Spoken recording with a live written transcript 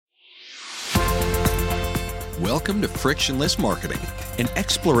Welcome to Frictionless Marketing, an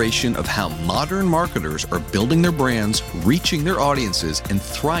exploration of how modern marketers are building their brands, reaching their audiences, and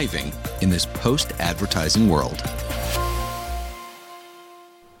thriving in this post-advertising world.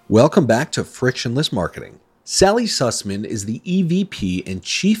 Welcome back to Frictionless Marketing. Sally Susman is the EVP and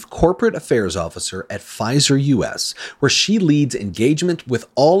Chief Corporate Affairs Officer at PFIZER US, where she leads engagement with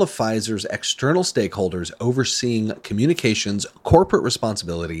all of Pfizer's external stakeholders overseeing communications, corporate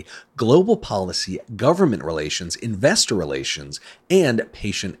responsibility, global policy, government relations, investor relations, and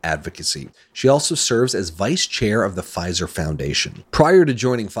patient advocacy. She also serves as Vice Chair of the Pfizer Foundation. Prior to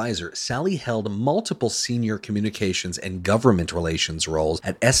joining Pfizer, Sally held multiple senior communications and government relations roles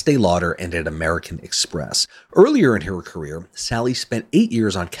at Estee Lauder and at American Express. Earlier in her career, Sally spent 8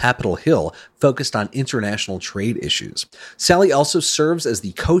 years on Capitol Hill focused on international trade issues. Sally also serves as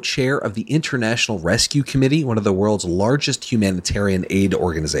the co-chair of the International Rescue Committee, one of the world's largest humanitarian aid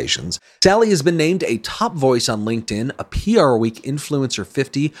organizations. Sally has been named a top voice on LinkedIn, a PR Week Influencer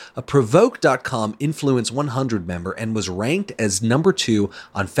 50, a Provoke.com Influence 100 member, and was ranked as number 2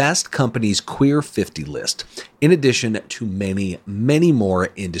 on Fast Company's Queer 50 list, in addition to many, many more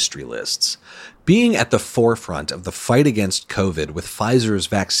industry lists. Being at the forefront of the fight against COVID with Pfizer's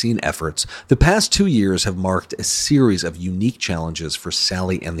vaccine efforts, the past 2 years have marked a series of unique challenges for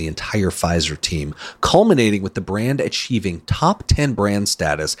Sally and the entire Pfizer team, culminating with the brand achieving top 10 brand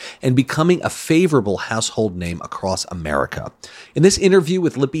status and becoming a favorable household name across America. In this interview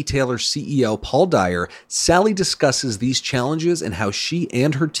with Lippy Taylor's CEO Paul Dyer, Sally discusses these challenges and how she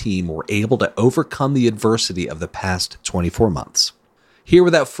and her team were able to overcome the adversity of the past 24 months. Here,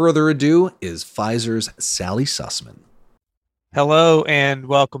 without further ado, is Pfizer's Sally Susman. Hello and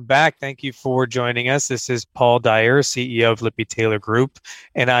welcome back. Thank you for joining us. This is Paul Dyer, CEO of Lippy Taylor Group,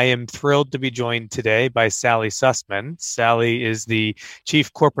 and I am thrilled to be joined today by Sally Susman. Sally is the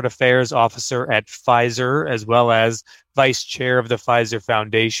Chief Corporate Affairs Officer at Pfizer, as well as Vice Chair of the Pfizer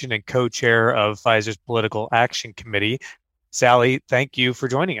Foundation and Co-Chair of Pfizer's Political Action Committee. Sally, thank you for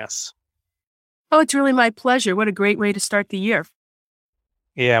joining us. Oh, it's really my pleasure. What a great way to start the year.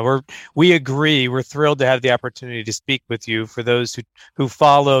 Yeah, we agree. We're thrilled to have the opportunity to speak with you. For those who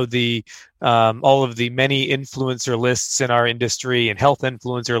follow the all of the many influencer lists in our industry and health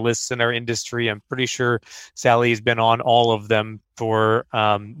influencer lists in our industry, I'm pretty sure Sally's been on all of them for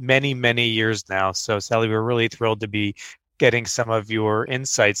many, many years now. So, Sally, we're really thrilled to be getting some of your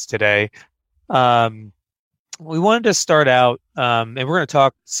insights today. We wanted to start out, and we're going to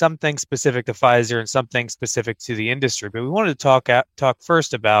talk something specific to Pfizer and something specific to the industry, but we wanted to talk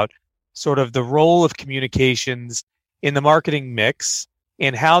first about sort of the role of communications in the marketing mix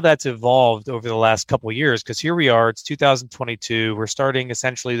and how that's evolved over the last couple of years, because here we are, it's 2022, we're starting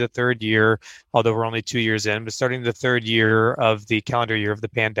essentially the third year, although we're only 2 years in, but starting the third year of the calendar year of the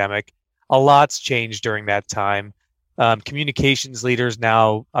pandemic. A lot's changed during that time. Communications leaders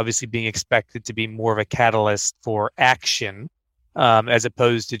now obviously being expected to be more of a catalyst for action as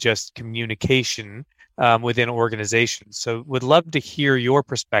opposed to just communication within organizations. So would love to hear your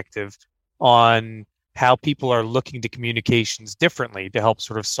perspective on how people are looking to communications differently to help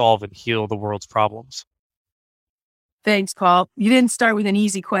sort of solve and heal the world's problems. Thanks, Paul. You didn't start with an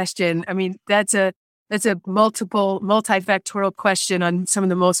easy question. I mean, that's a multifactorial question on some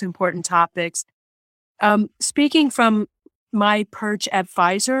of the most important topics. Speaking from my perch at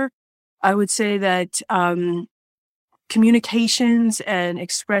Pfizer, I would say that communications and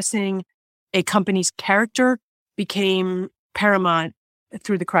expressing a company's character became paramount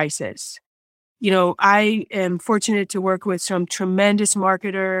through the crisis. You know, I am fortunate to work with some tremendous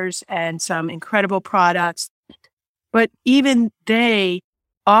marketers and some incredible products, but even they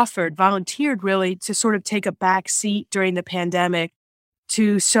volunteered really to sort of take a back seat during the pandemic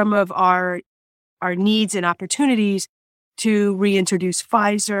to some of our needs and opportunities to reintroduce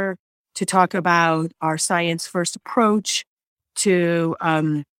Pfizer, to talk about our science-first approach, to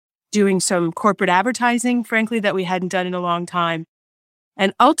doing some corporate advertising, frankly, that we hadn't done in a long time.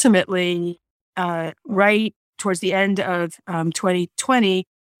 And ultimately, right towards the end of 2020,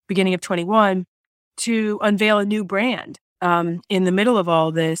 beginning of 21, to unveil a new brand in the middle of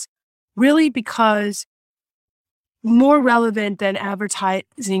all this, really because more relevant than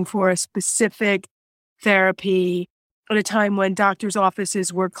advertising for a specific therapy at a time when doctors'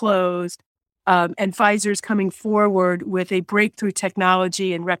 offices were closed, and Pfizer's coming forward with a breakthrough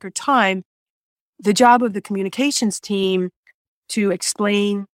technology in record time, the job of the communications team to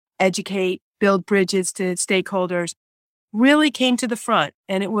explain, educate, build bridges to stakeholders really came to the front.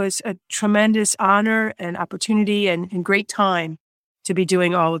 And it was a tremendous honor and opportunity and great time to be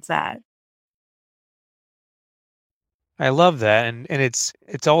doing all of that. I love that, and it's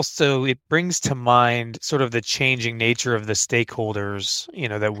also, it brings to mind sort of the changing nature of the stakeholders,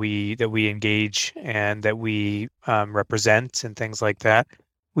 that we engage and that we represent and things like that.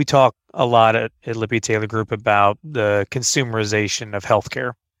 We talk a lot at Lippy Taylor Group about the consumerization of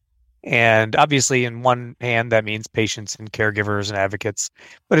healthcare, and obviously, in one hand, that means patients and caregivers and advocates,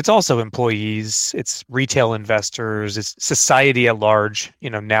 but it's also employees, it's retail investors, it's society at large,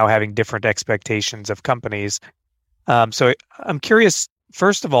 now having different expectations of companies. So I'm curious,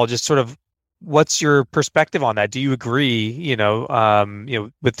 first of all, just sort of what's your perspective on that? Do you agree,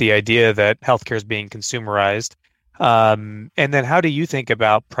 with the idea that healthcare is being consumerized? And then how do you think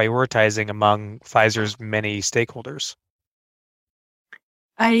about prioritizing among Pfizer's many stakeholders?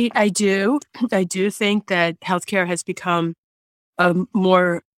 I do. I do think that healthcare has become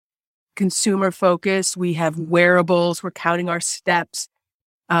more consumer focused. We have wearables. We're counting our steps.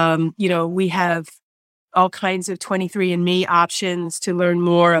 We have all kinds of 23andMe options to learn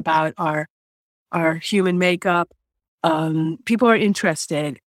more about our human makeup. People are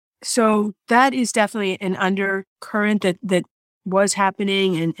interested. So that is definitely an undercurrent that was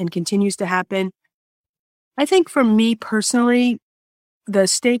happening and continues to happen. I think for me personally, the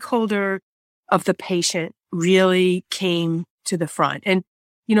stakeholder of the patient really came to the front. And,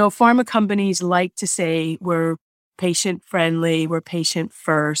 pharma companies like to say we're patient friendly, we're patient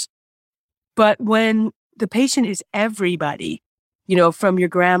first. But when the patient is everybody, from your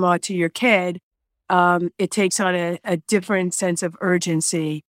grandma to your kid, it takes on a different sense of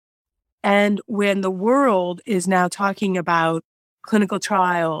urgency. And when the world is now talking about clinical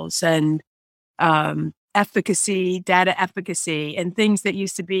trials and data efficacy, and things that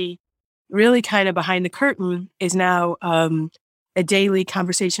used to be really kind of behind the curtain is now a daily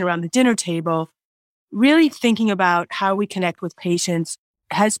conversation around the dinner table, really thinking about how we connect with patients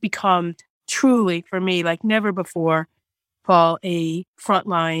has become truly, for me, like never before, Paul, a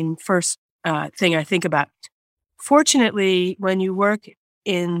frontline first thing I think about. Fortunately, when you work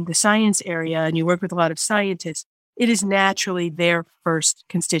in the science area and you work with a lot of scientists, it is naturally their first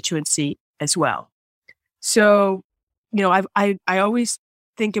constituency as well. So, I always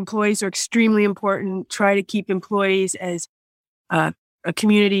think employees are extremely important, try to keep employees as a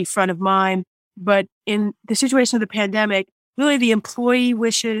community front of mind. But in the situation of the pandemic, really the employee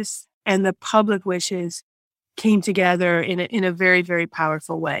wishes and the public wishes came together in a very, very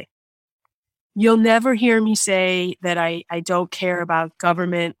powerful way. You'll never hear me say that I don't care about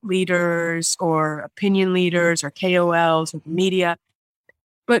government leaders or opinion leaders or KOLs or the media,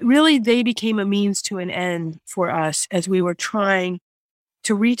 but really they became a means to an end for us as we were trying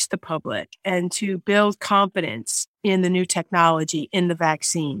to reach the public and to build confidence in the new technology, in the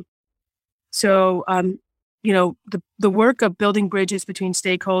vaccine. So, the work of building bridges between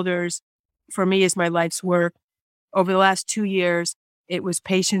stakeholders for me is my life's work. Over the last 2 years, it was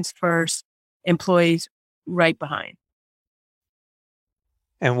patients first, employees right behind.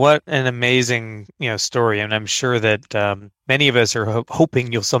 And what an amazing, story. And I'm sure that many of us are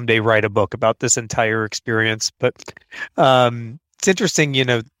hoping you'll someday write a book about this entire experience. But it's interesting,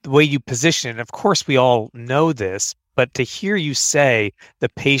 the way you position it. Of course, we all know this, but to hear you say the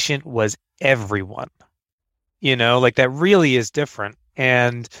patient was everyone, like that really is different.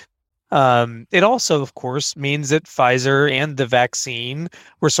 And it also, of course, means that Pfizer and the vaccine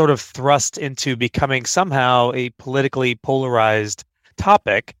were sort of thrust into becoming somehow a politically polarized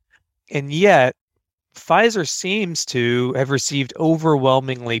topic. And yet, Pfizer seems to have received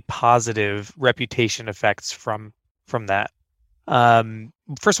overwhelmingly positive reputation effects from that.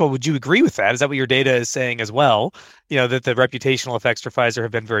 First of all, would you agree with that? Is that what your data is saying as well? That the reputational effects for Pfizer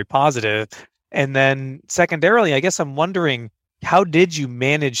have been very positive. And then secondarily, I guess I'm wondering, how did you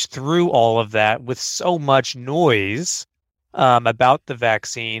manage through all of that with so much noise about the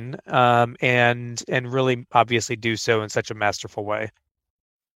vaccine, and really obviously do so in such a masterful way?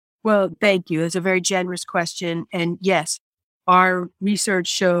 Well, thank you. It's a very generous question. And yes, our research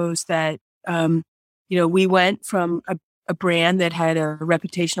shows that, we went from a brand that had a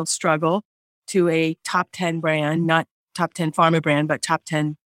reputational struggle to a top 10 brand, not top 10 pharma brand, but top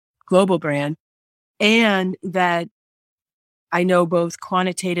 10 global brand. And that I know both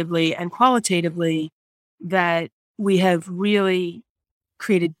quantitatively and qualitatively that we have really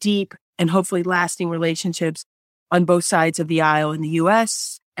created deep and hopefully lasting relationships on both sides of the aisle in the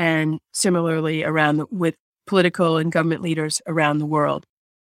US and similarly with political and government leaders around the world.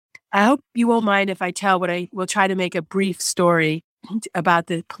 I hope you won't mind if I tell what I will try to make a brief story about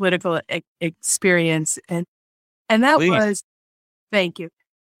the political experience. And that Please. was, thank you.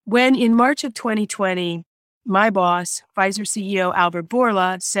 When in March of 2020, my boss, Pfizer CEO Albert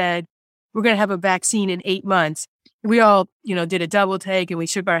Bourla, said, we're going to have a vaccine in 8 months. we all, did a double take and we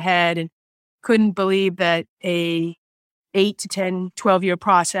shook our head and couldn't believe that a 8 to 10, 12-year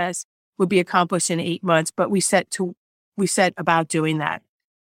process would be accomplished in 8 months, but we set about doing that.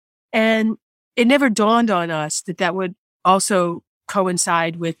 And it never dawned on us that that would also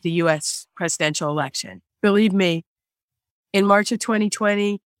coincide with the U.S. presidential election. Believe me, in March of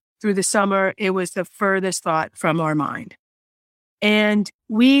 2020, through the summer, it was the furthest thought from our mind. And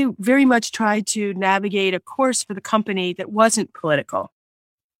we very much tried to navigate a course for the company that wasn't political.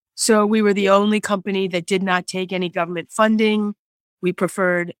 So we were the only company that did not take any government funding. We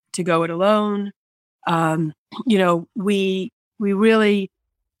preferred to go it alone. We really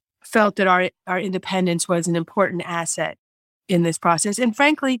felt that our independence was an important asset in this process. And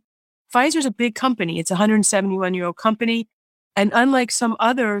frankly, Pfizer's a big company. It's a 171-year-old company. And unlike some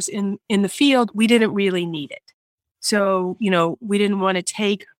others in the field, we didn't really need it. So, we didn't want to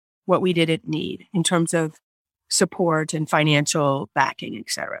take what we didn't need in terms of support and financial backing, et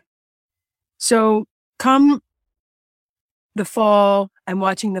cetera. So come the fall, I'm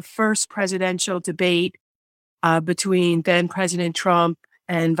watching the first presidential debate between then President Trump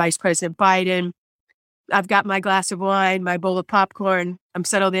and Vice President Biden. I've got my glass of wine, my bowl of popcorn. I'm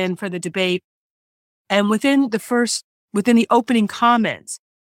settled in for the debate. And within the opening comments,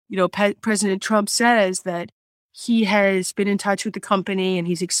 President Trump says that he has been in touch with the company and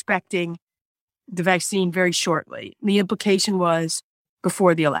he's expecting the vaccine very shortly. The implication was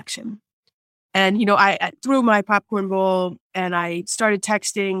before the election. And, I threw my popcorn bowl and I started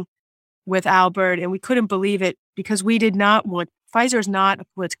texting with Albert, and we couldn't believe it because we did not want, Pfizer is not a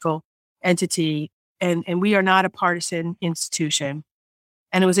political entity and we are not a partisan institution.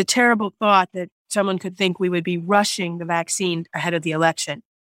 And it was a terrible thought that someone could think we would be rushing the vaccine ahead of the election.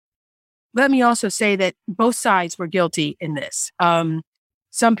 Let me also say that both sides were guilty in this.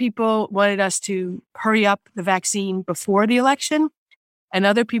 Some people wanted us to hurry up the vaccine before the election, and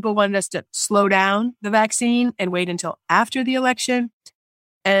other people wanted us to slow down the vaccine and wait until after the election.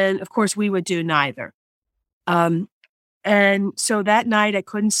 And of course, we would do neither. And so that night I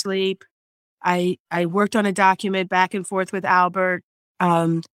couldn't sleep. I worked on a document back and forth with Albert,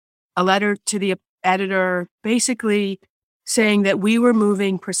 a letter to the editor, basically saying that we were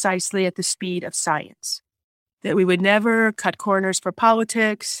moving precisely at the speed of science, that we would never cut corners for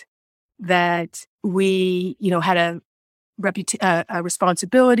politics, that we, had a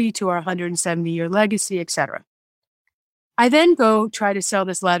responsibility to our 170-year legacy, et cetera. I then go try to sell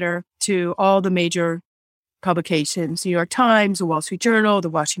this letter to all the major publications, New York Times, the Wall Street Journal, the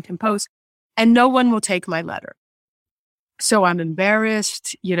Washington Post, and no one will take my letter. So I'm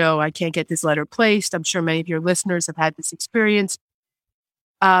embarrassed, I can't get this letter placed. I'm sure many of your listeners have had this experience.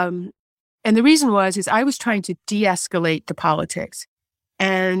 And the reason is I was trying to de-escalate the politics.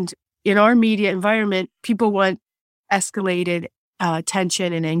 And in our media environment, people want escalated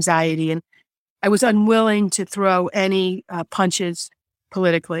tension and anxiety. And I was unwilling to throw any punches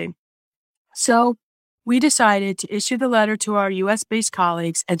politically. So we decided to issue the letter to our US-based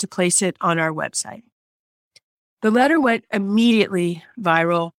colleagues and to place it on our website. The letter went immediately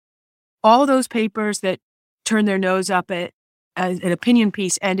viral. All those papers that turned their nose up at as an opinion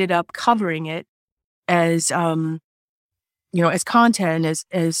piece ended up covering it as, as content,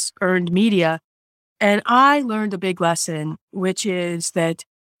 as earned media. And I learned a big lesson, which is that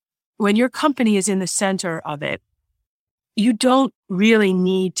when your company is in the center of it, you don't really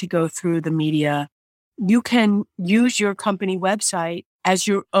need to go through the media. You can use your company website as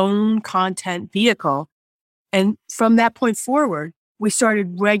your own content vehicle. And from that point forward, we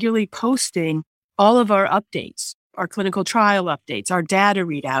started regularly posting all of our updates, our clinical trial updates, our data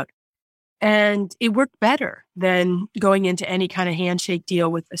readout. And it worked better than going into any kind of handshake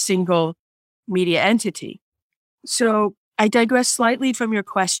deal with a single media entity. So I digress slightly from your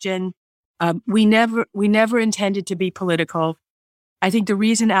question. We never intended to be political. I think the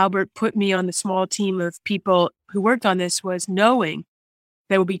reason Albert put me on the small team of people who worked on this was knowing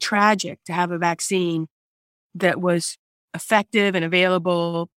that it would be tragic to have a vaccine that was effective and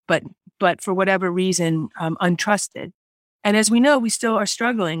available, but for whatever reason, untrusted. And as we know, we still are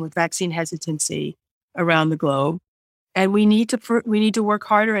struggling with vaccine hesitancy around the globe. And we need to work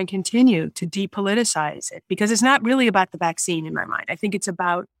harder and continue to depoliticize it, because it's not really about the vaccine in my mind. I think it's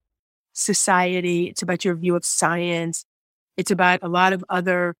about society. It's about your view of science. It's about a lot of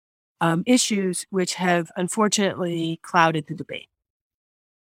other issues which have unfortunately clouded the debate.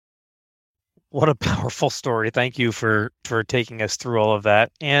 What a powerful story. Thank you for taking us through all of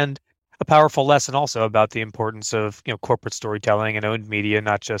that. And a powerful lesson also about the importance of, corporate storytelling and owned media,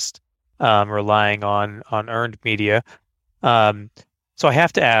 not just relying on earned media. So I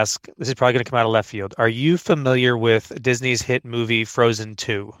have to ask, this is probably going to come out of left field. Are you familiar with Disney's hit movie Frozen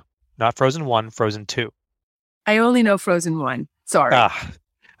 2? Not Frozen 1, Frozen 2. I only know Frozen 1. Sorry. All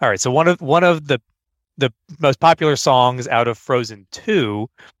right. So one of the most popular songs out of Frozen 2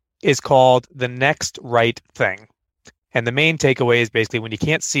 is called The Next Right Thing. And the main takeaway is basically when you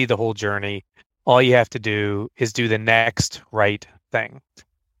can't see the whole journey, all you have to do is do the next right thing.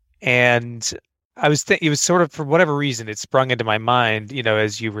 And I was it was sort of, for whatever reason, it sprung into my mind,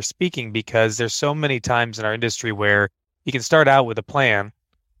 as you were speaking, because there's so many times in our industry where you can start out with a plan,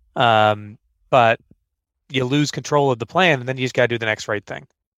 but you lose control of the plan, and then you just got to do the next right thing.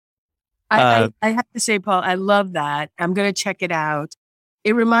 I have to say, Paul, I love that. I'm going to check it out.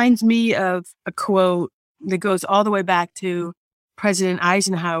 It reminds me of a quote that goes all the way back to President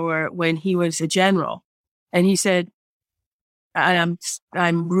Eisenhower when he was a general. And he said, I'm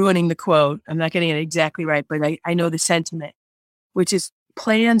ruining the quote. I'm not getting it exactly right, but I know the sentiment, which is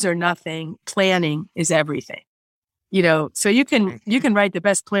plans are nothing. Planning is everything. So you can write the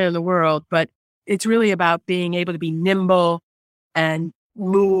best plan in the world, but it's really about being able to be nimble and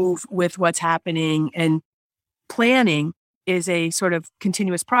move with what's happening. And planning is a sort of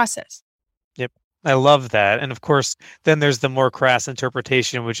continuous process. Yep. I love that. And of course, then there's the more crass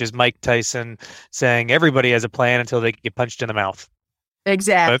interpretation, which is Mike Tyson saying everybody has a plan until they get punched in the mouth.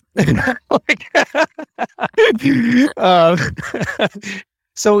 Exactly.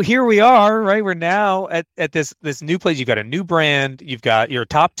 So here we are, right? We're now at this new place. You've got a new brand. You've got your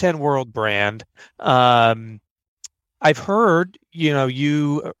top 10 world brand. I've heard,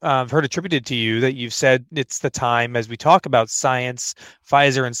 I've heard attributed to you that you've said it's the time, as we talk about science,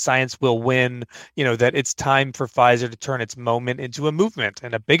 Pfizer and science will win, that it's time for Pfizer to turn its moment into a movement,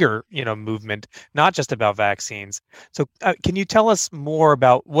 and a bigger, movement, not just about vaccines. So can you tell us more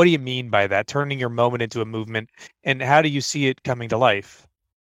about what do you mean by that, turning your moment into a movement, and how do you see it coming to life?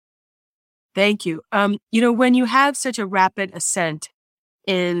 Thank you. When you have such a rapid ascent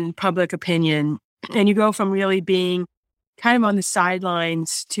in public opinion, and you go from really being kind of on the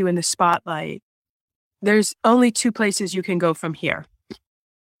sidelines to in the spotlight, there's only two places you can go from here.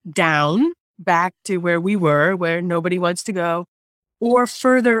 Down, back to where we were, where nobody wants to go, or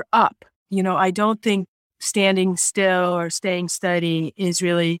further up. I don't think standing still or staying steady is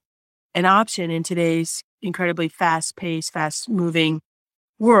really an option in today's incredibly fast-paced, fast-moving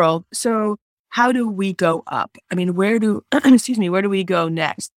world. So how do we go up? I mean, where do we go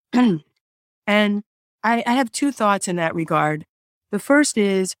next? And I have two thoughts in that regard. The first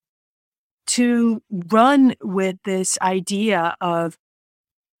is to run with this idea of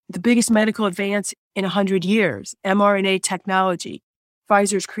the biggest medical advance in 100 years, mRNA technology.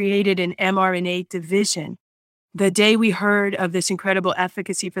 Pfizer's created an mRNA division. The day we heard of this incredible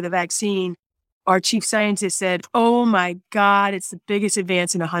efficacy for the vaccine, our chief scientist said, "Oh my God, it's the biggest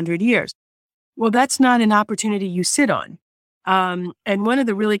advance in 100 years." Well, that's not an opportunity you sit on. And one of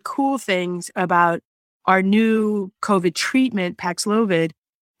the really cool things about our new COVID treatment, Paxlovid,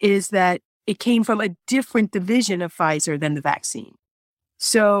 is that it came from a different division of Pfizer than the vaccine.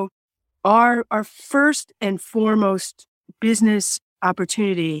 So our first and foremost business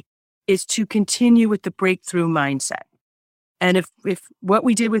opportunity is to continue with the breakthrough mindset. And if what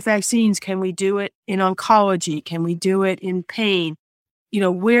we did with vaccines, can we do it in oncology? Can we do it in pain?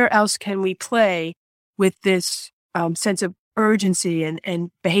 Where else can we play with this sense of urgency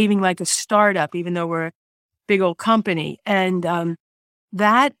and behaving like a startup, even though we're a big old company? And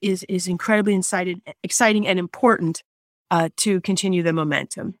that is incredibly exciting and important to continue the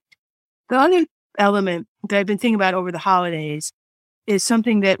momentum. The other element that I've been thinking about over the holidays is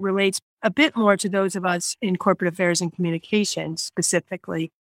something that relates a bit more to those of us in corporate affairs and communications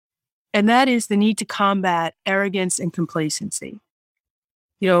specifically, and that is the need to combat arrogance and complacency.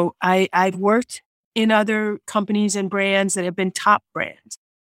 I've worked in other companies and brands that have been top brands.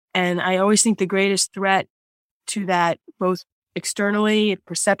 And I always think the greatest threat to that, both externally,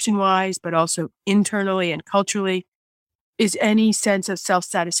 perception-wise, but also internally and culturally, is any sense of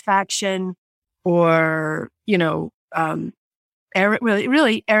self-satisfaction or,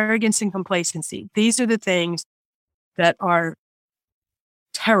 really arrogance and complacency. These are the things that are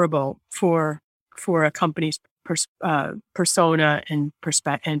terrible for a company's persona and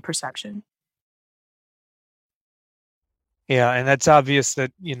perception. Yeah, and that's obvious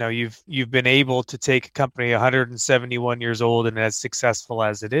that you've been able to take a company 171 years old and as successful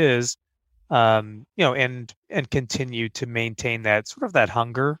as it is, and continue to maintain that sort of that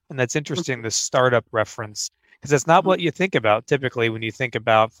hunger. And that's interesting, the startup reference, because that's not what you think about typically when you think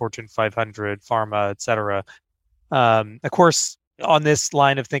about Fortune 500, pharma, et cetera. Of course, on this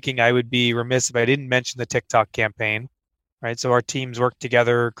line of thinking, I would be remiss if I didn't mention the TikTok campaign. right? So our teams worked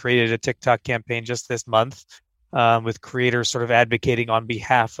together, created a TikTok campaign just this month with creators sort of advocating on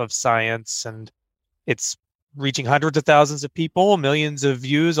behalf of science, and it's reaching hundreds of thousands of people, millions of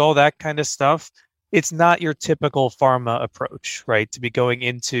views, all that kind of stuff. It's not your typical pharma approach, right? To be going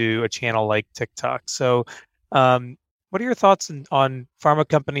into a channel like TikTok. So, what are your thoughts on pharma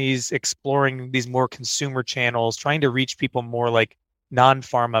companies exploring these more consumer channels, trying to reach people more like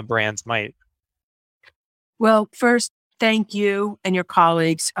non-pharma brands might? Well, first, thank you and your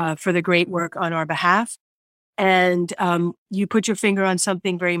colleagues for the great work on our behalf. And you put your finger on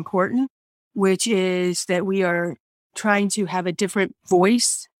something very important, which is that we are trying to have a different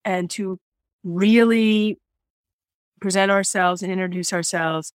voice and to really present ourselves and introduce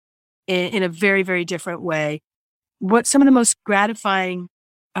ourselves in a very, very different way. What some of the most gratifying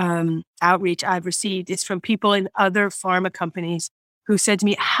outreach I've received is from people in other pharma companies who said to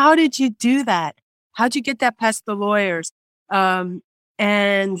me, "How did you do that? How'd you get that past the lawyers?" And,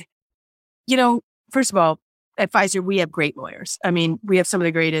 first of all, at Pfizer, we have great lawyers. I mean, we have some of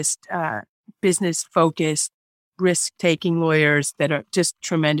the greatest business-focused, risk-taking lawyers that are just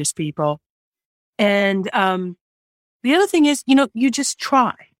tremendous people. And the other thing is, you just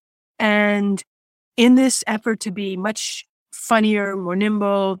try. And in this effort to be much funnier, more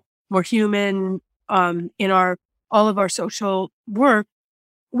nimble, more human in all of our social work,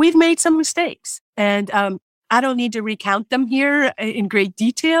 we've made some mistakes. And I don't need to recount them here in great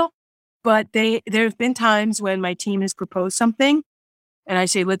detail, but there have been times when my team has proposed something and I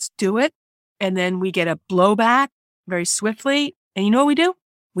say, let's do it. And then we get a blowback very swiftly. And you know what we do?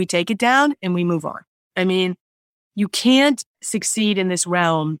 We take it down and we move on. I mean, you can't succeed in this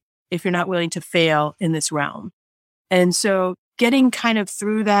realm if you're not willing to fail in this realm. And so getting kind of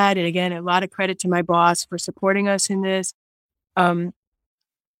through that, and again, a lot of credit to my boss for supporting us in this,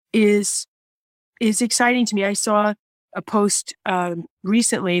 is exciting to me. I saw a post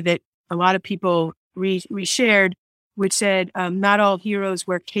recently that a lot of people reshared, which said, not all heroes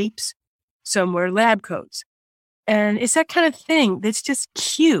wear capes, some wear lab coats. And it's that kind of thing that's just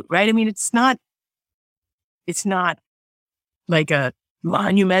cute, right? I mean, it's not like a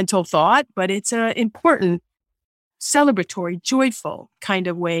monumental thought, but it's an important, celebratory, joyful kind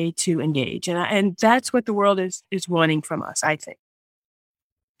of way to engage. And that's what the world is wanting from us, I think.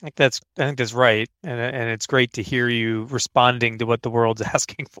 I think that's right, and it's great to hear you responding to what the world's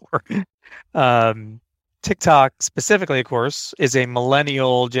asking for. TikTok specifically, of course, is a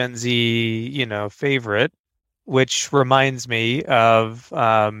millennial Gen Z, favorite, which reminds me of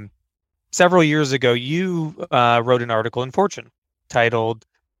several years ago, you wrote an article in Fortune titled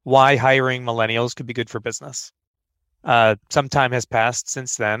 "Why Hiring Millennials Could Be Good for Business." Some time has passed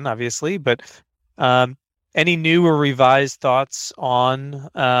since then, obviously, but any new or revised thoughts on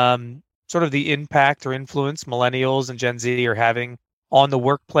sort of the impact or influence millennials and Gen Z are having on the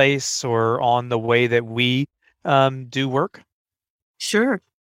workplace or on the way that we do work? Sure.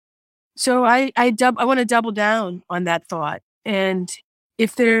 So I want to double down on that thought. And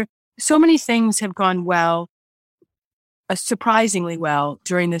if so many things have gone well, surprisingly well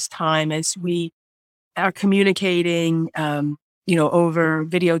during this time as we are communicating, over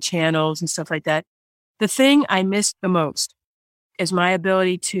video channels and stuff like that. The thing I missed the most is my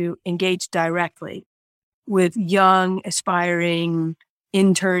ability to engage directly with young, aspiring,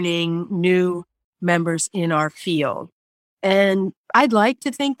 interning, new members in our field. And I'd like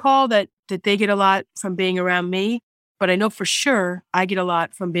to think, Paul, that they get a lot from being around me, but I know for sure I get a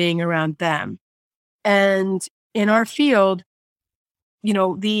lot from being around them. And in our field,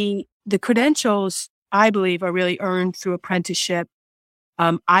 the credentials, I believe, are really earned through apprenticeship.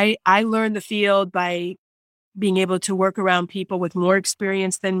 I learned the field by being able to work around people with more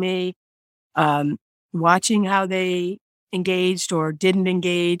experience than me, watching how they engaged or didn't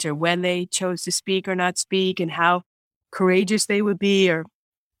engage, or when they chose to speak or not speak, and how courageous they would be, or,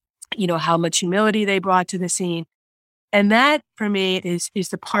 how much humility they brought to the scene. And that, for me, is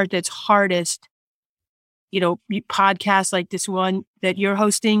the part that's hardest. Podcasts like this one that you're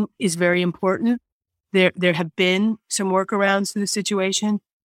hosting is very important. There have been some workarounds to the situation,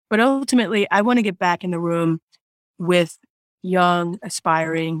 but ultimately I want to get back in the room with young,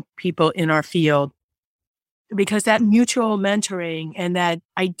 aspiring people in our field, because that mutual mentoring and that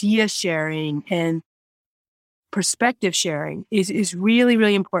idea sharing and perspective sharing is really,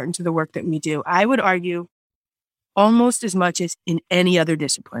 really important to the work that we do. I would argue almost as much as in any other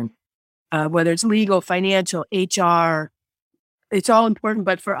discipline, whether it's legal, financial, HR, it's all important.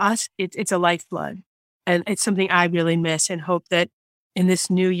 But for us, it's a lifeblood. And it's something I really miss and hope that in this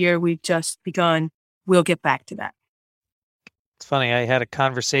new year we've just begun, we'll get back to that. It's funny. I had a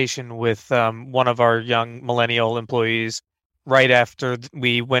conversation with one of our young millennial employees right after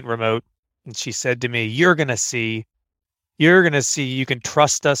we went remote, and she said to me, you're going to see you can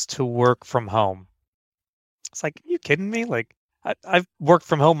trust us to work from home. It's like, are you kidding me? Like, I've worked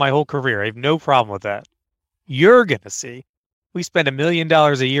from home my whole career. I have no problem with that. You're going to see. We spend $1 million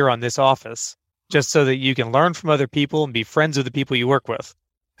a year on this office just so that you can learn from other people and be friends with the people you work with.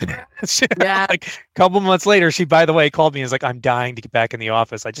 Yeah. Like a couple months later, she, by the way, called me and was like, I'm dying to get back in the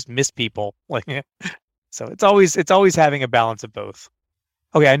office. I just miss people. Like, so it's always having a balance of both.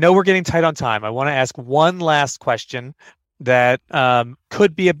 Okay, I know we're getting tight on time. I want to ask one last question that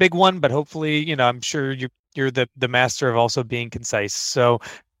could be a big one, but hopefully, I'm sure you're the master of also being concise. So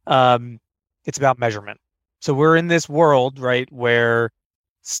it's about measurement. So we're in this world, right, where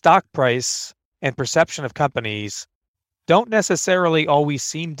stock price and perception of companies don't necessarily always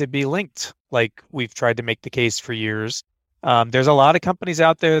seem to be linked, like we've tried to make the case for years. There's a lot of companies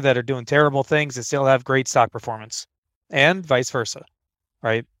out there that are doing terrible things and still have great stock performance, and vice versa,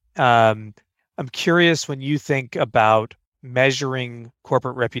 right? I'm curious, when you think about measuring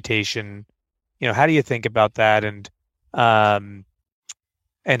corporate reputation, how do you think about that, and how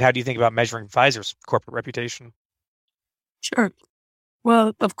do you think about measuring Pfizer's corporate reputation? Sure.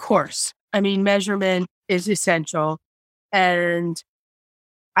 Well, of course. I mean, measurement is essential. And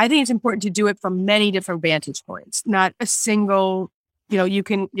I think it's important to do it from many different vantage points, not a single, you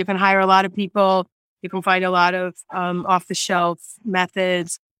can hire a lot of people. You can find a lot of off the shelf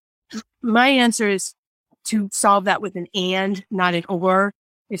methods. My answer is to solve that with an and, not an or.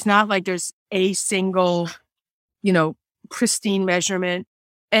 It's not like there's a single, pristine measurement.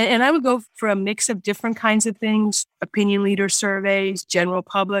 And I would go for a mix of different kinds of things: opinion leader surveys, general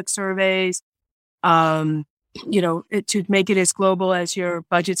public surveys, to make it as global as your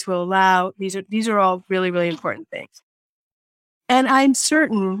budgets will allow. These are all really, really important things. And I'm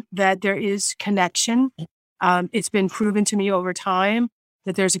certain that there is connection. It's been proven to me over time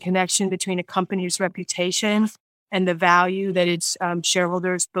that there's a connection between a company's reputation and the value that its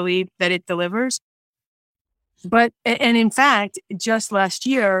shareholders believe that it delivers. And in fact, just last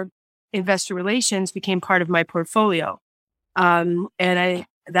year, investor relations became part of my portfolio.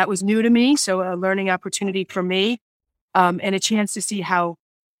 That was new to me. So a learning opportunity for me, and a chance to see how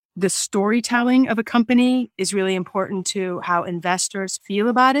the storytelling of a company is really important to how investors feel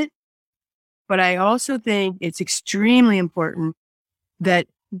about it. But I also think it's extremely important that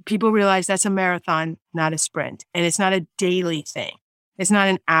people realize that's a marathon, not a sprint. And it's not a daily thing. It's not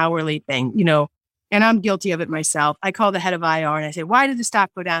an hourly thing, and I'm guilty of it myself. I call the head of IR and I say, why did the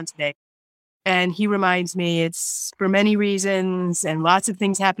stock go down today? And he reminds me it's for many reasons and lots of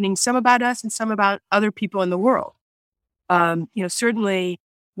things happening, some about us and some about other people in the world. Certainly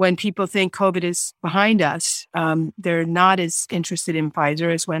when people think COVID is behind us, they're not as interested in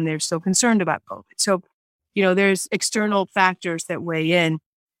Pfizer as when they're so concerned about COVID. So, there's external factors that weigh in,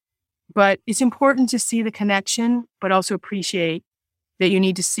 but it's important to see the connection, but also appreciate that you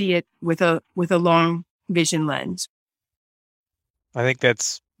need to see it with a long vision lens. I think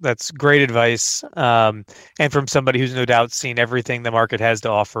that's great advice. And from somebody who's no doubt seen everything the market has to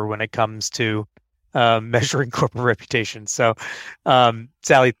offer when it comes to measuring corporate reputation. So,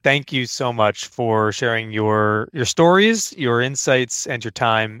 Sally, thank you so much for sharing your stories, your insights, and your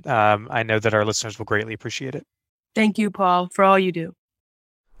time. I know that our listeners will greatly appreciate it. Thank you, Paul, for all you do.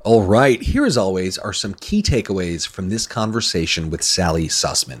 All right, here as always are some key takeaways from this conversation with Sally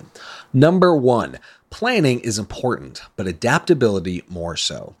Susman. Number 1, planning is important, but adaptability more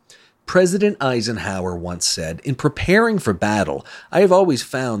so. President Eisenhower once said, "In preparing for battle, I have always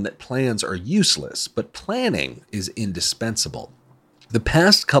found that plans are useless, but planning is indispensable." The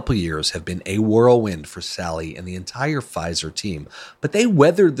past couple years have been a whirlwind for Sally and the entire Pfizer team, but they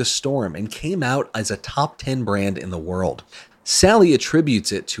weathered the storm and came out as a top 10 brand in the world. Sally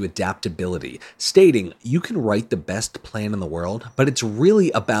attributes it to adaptability, stating, "You can write the best plan in the world, but it's really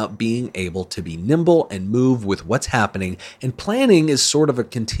about being able to be nimble and move with what's happening, and planning is sort of a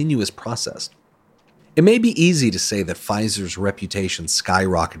continuous process." It may be easy to say that Pfizer's reputation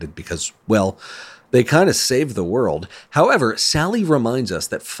skyrocketed because, well, they kind of saved the world. However, Sally reminds us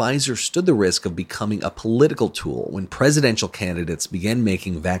that Pfizer stood the risk of becoming a political tool when presidential candidates began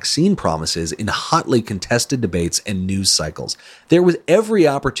making vaccine promises in hotly contested debates and news cycles. There was every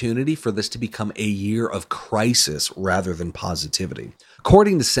opportunity for this to become a year of crisis rather than positivity.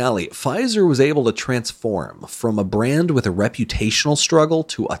 According to Sally, Pfizer was able to transform from a brand with a reputational struggle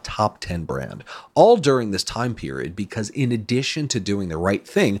to a top 10 brand, all during this time period because in addition to doing the right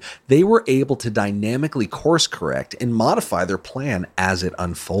thing, they were able to dynamically course correct and modify their plan as it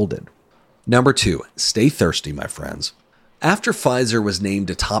unfolded. Number 2, stay thirsty, my friends. After Pfizer was named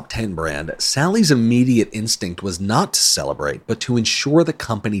a top 10 brand, Sally's immediate instinct was not to celebrate, but to ensure the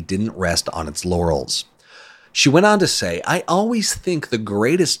company didn't rest on its laurels. She went on to say, "I always think the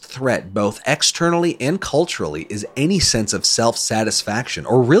greatest threat, both externally and culturally, is any sense of self-satisfaction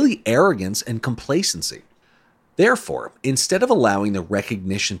or really arrogance and complacency." Therefore, instead of allowing the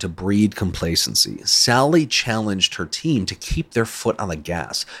recognition to breed complacency, Sally challenged her team to keep their foot on the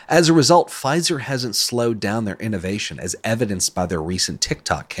gas. As a result, Pfizer hasn't slowed down their innovation, as evidenced by their recent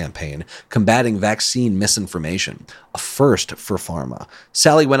TikTok campaign combating vaccine misinformation, a first for pharma.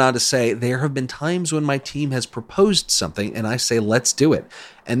 Sally went on to say, "There have been times when my team has proposed something and I say, let's do it.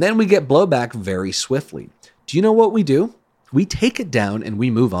 And then we get blowback very swiftly. Do you know what we do? We take it down and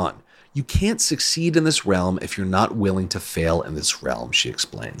we move on. You can't succeed in this realm if you're not willing to fail in this realm," she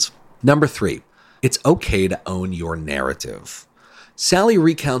explains. Number 3, it's okay to own your narrative. Sally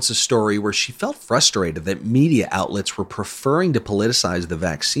recounts a story where she felt frustrated that media outlets were preferring to politicize the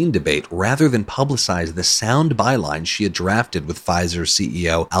vaccine debate rather than publicize the sound byline she had drafted with Pfizer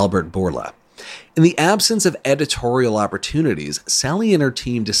CEO Albert Bourla. In the absence of editorial opportunities, Sally and her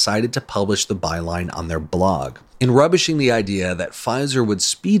team decided to publish the byline on their blog. In rubbishing the idea that Pfizer would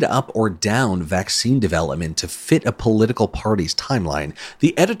speed up or down vaccine development to fit a political party's timeline,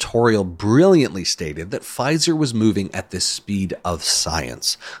 the editorial brilliantly stated that Pfizer was moving at the speed of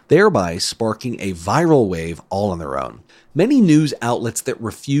science, thereby sparking a viral wave all on their own. Many news outlets that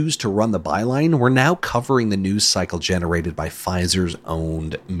refused to run the byline were now covering the news cycle generated by Pfizer's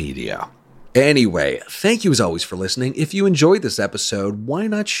owned media. Anyway, thank you as always for listening. If you enjoyed this episode, why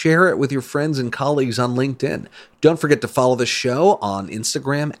not share it with your friends and colleagues on LinkedIn? Don't forget to follow the show on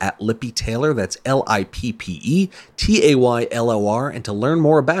Instagram at Lippy Taylor, that's LIPPETAYLOR, and to learn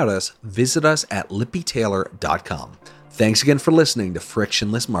more about us, visit us at lippytaylor.com. Thanks again for listening to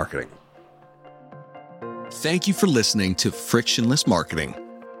Frictionless Marketing. Thank you for listening to Frictionless Marketing.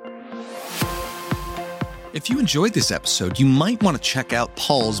 If you enjoyed this episode, you might want to check out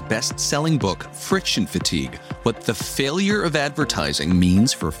Paul's best-selling book, Friction Fatigue: What the Failure of Advertising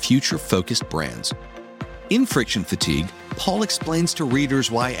Means for Future-Focused Brands. In Friction Fatigue, Paul explains to readers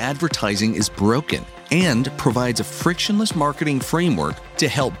why advertising is broken and provides a frictionless marketing framework to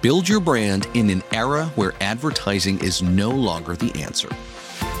help build your brand in an era where advertising is no longer the answer.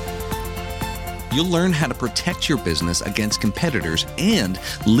 You'll learn how to protect your business against competitors and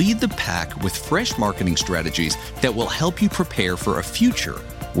lead the pack with fresh marketing strategies that will help you prepare for a future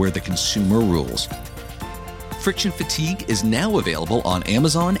where the consumer rules. Friction Fatigue is now available on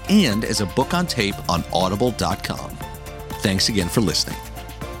Amazon and as a book on tape on audible.com. Thanks again for listening.